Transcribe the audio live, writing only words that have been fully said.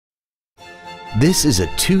This is a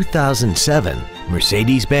 2007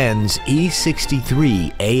 Mercedes-Benz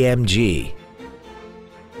E63 AMG.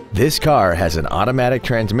 This car has an automatic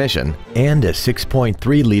transmission and a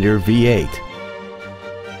 6.3-liter V8.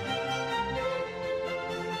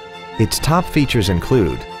 Its top features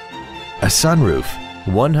include a sunroof,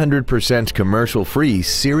 100% commercial-free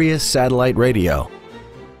Sirius satellite radio,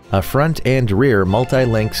 a front and rear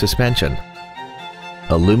multi-link suspension,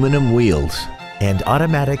 aluminum wheels, and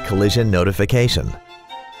automatic collision notification.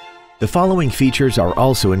 The following features are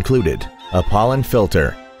also included: a pollen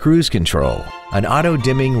filter, cruise control, an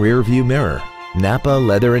auto-dimming rear-view mirror, Napa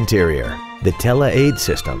leather interior, the Tele-Aid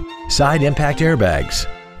system, side impact airbags,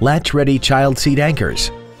 latch-ready child seat anchors,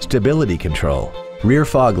 stability control, rear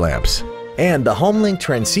fog lamps, and the HomeLink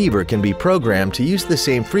transceiver can be programmed to use the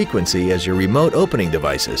same frequency as your remote opening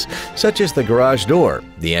devices, such as the garage door,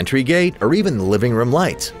 the entry gate, or even the living room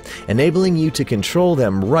lights, enabling you to control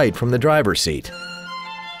them right from the driver's seat.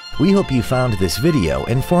 We hope you found this video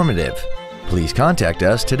informative. Please contact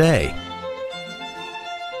us today.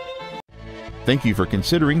 Thank you for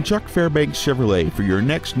considering Chuck Fairbanks Chevrolet for your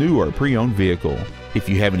next new or pre-owned vehicle. If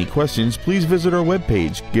you have any questions, please visit our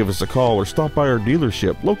webpage, give us a call, or stop by our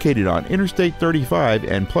dealership located on Interstate 35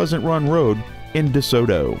 and Pleasant Run Road in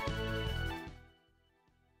Desoto.